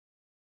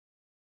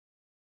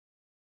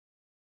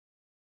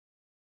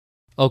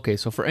Okay,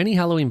 so for any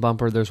Halloween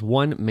bumper, there's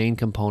one main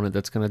component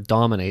that's going to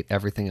dominate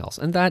everything else,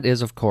 and that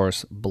is, of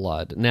course,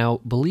 blood.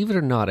 Now, believe it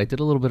or not, I did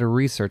a little bit of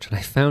research and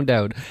I found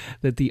out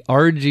that the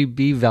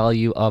RGB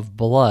value of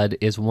blood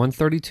is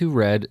 132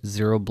 red,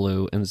 0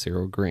 blue, and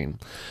 0 green.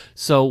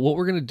 So what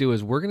we're going to do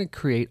is we're going to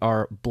create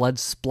our blood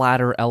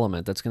splatter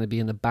element that's going to be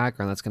in the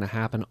background, that's going to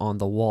happen on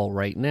the wall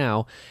right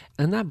now,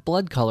 and that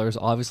blood color is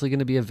obviously going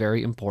to be a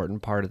very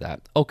important part of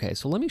that. Okay,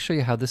 so let me show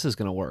you how this is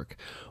going to work.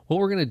 What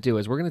we're going to do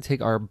is we're going to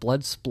take our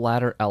blood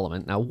splatter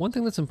element. Now, one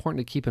thing that's important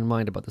to keep in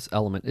mind about this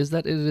element is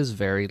that it is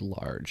very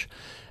large.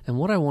 And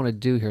what I want to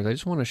do here is I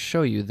just want to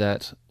show you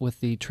that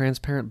with the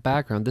transparent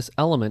background, this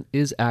element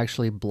is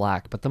actually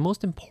black. But the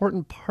most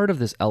important part of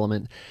this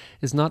element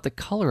is not the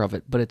color of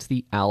it, but it's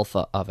the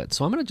alpha of it.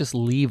 So I'm going to just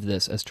leave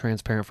this as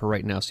transparent for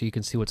right now so you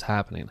can see what's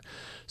happening.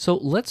 So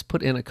let's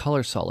put in a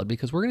color solid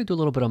because we're going to do a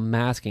little bit of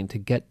masking to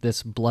get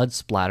this blood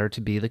splatter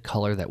to be the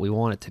color that we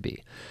want it to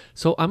be.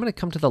 So I'm going to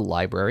come to the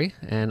library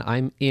and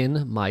I'm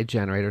in my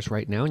generators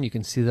right now, and you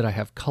can see that I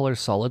have color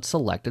solid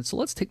selected. So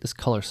let's take this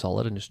color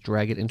solid and just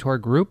drag it into our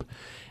group.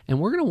 And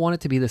we're going to want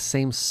it to be the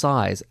same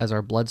size as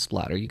our blood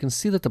splatter. You can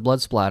see that the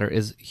blood splatter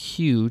is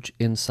huge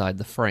inside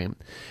the frame.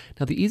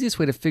 Now, the easiest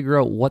way to figure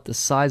out what the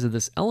size of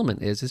this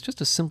element is just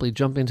to simply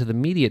jump into the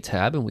Media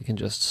tab, and we can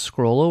just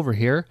scroll over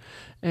here,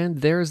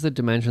 and there's the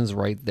dimensions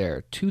right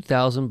there,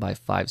 2000 by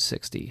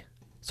 560.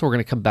 So we're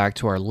going to come back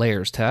to our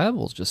Layers tab.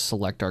 We'll just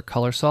select our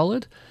color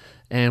solid,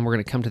 and we're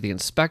going to come to the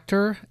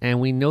inspector,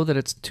 and we know that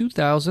it's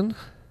 2000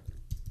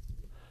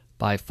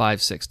 by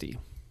 560.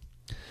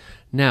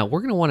 Now, we're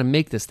going to want to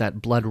make this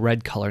that blood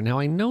red color. Now,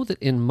 I know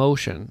that in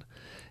motion,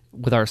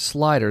 with our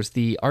sliders,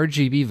 the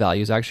RGB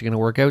value is actually going to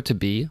work out to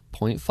be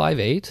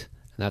 0.58, and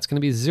that's going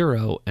to be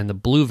 0, and the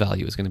blue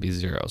value is going to be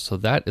 0. So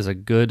that is a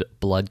good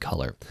blood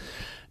color.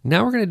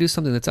 Now we're going to do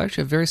something that's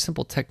actually a very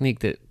simple technique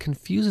that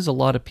confuses a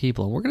lot of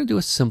people, and we're going to do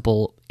a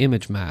simple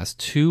image mask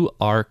to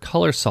our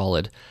color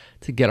solid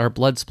to get our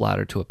blood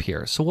splatter to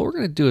appear. So what we're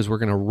going to do is we're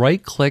going to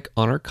right click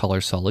on our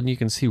color solid, and you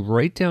can see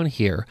right down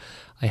here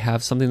I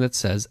have something that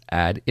says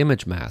add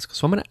image mask.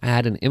 So I'm going to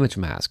add an image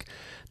mask.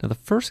 Now the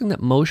first thing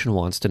that Motion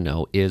wants to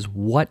know is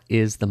what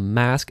is the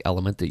mask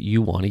element that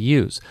you want to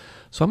use.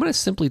 So I'm going to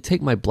simply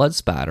take my blood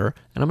spatter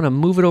and I'm going to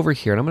move it over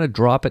here and I'm going to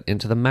drop it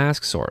into the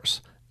mask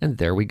source. And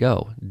there we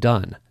go,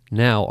 done.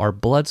 Now our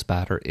blood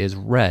spatter is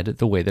red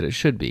the way that it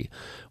should be.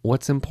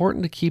 What's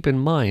important to keep in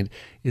mind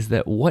is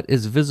that what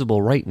is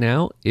visible right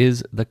now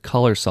is the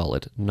color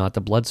solid, not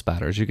the blood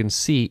spatter. As you can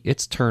see,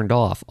 it's turned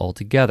off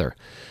altogether.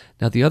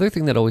 Now the other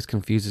thing that always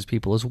confuses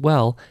people as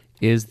well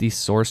is the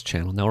source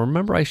channel. Now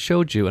remember I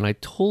showed you and I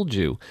told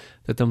you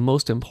that the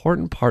most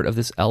important part of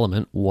this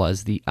element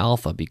was the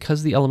alpha.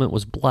 Because the element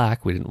was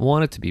black, we didn't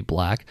want it to be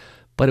black,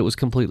 but it was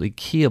completely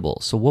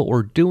keyable. So what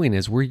we're doing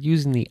is we're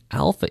using the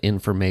alpha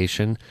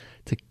information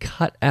to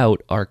cut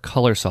out our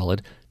color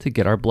solid to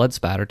get our blood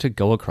spatter to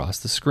go across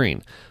the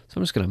screen. So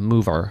I'm just going to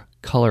move our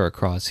color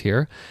across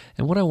here,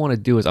 and what I want to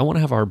do is I want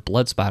to have our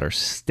blood spatter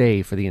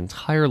stay for the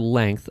entire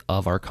length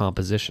of our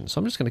composition. So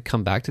I'm just going to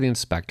come back to the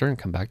inspector and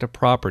come back to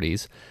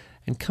properties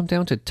and come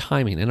down to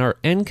timing, and our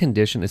end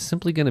condition is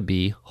simply going to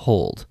be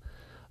hold.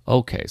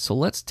 Okay, so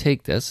let's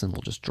take this and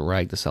we'll just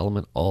drag this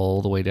element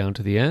all the way down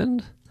to the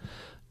end,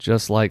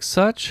 just like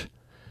such.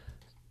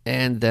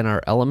 And then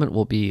our element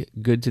will be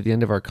good to the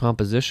end of our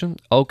composition.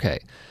 Okay,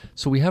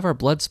 so we have our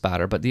blood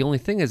spatter, but the only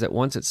thing is that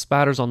once it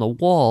spatters on the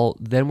wall,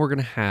 then we're going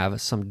to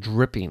have some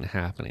dripping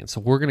happening. So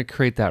we're going to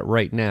create that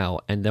right now,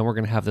 and then we're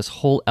going to have this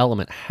whole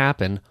element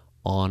happen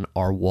on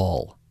our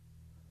wall.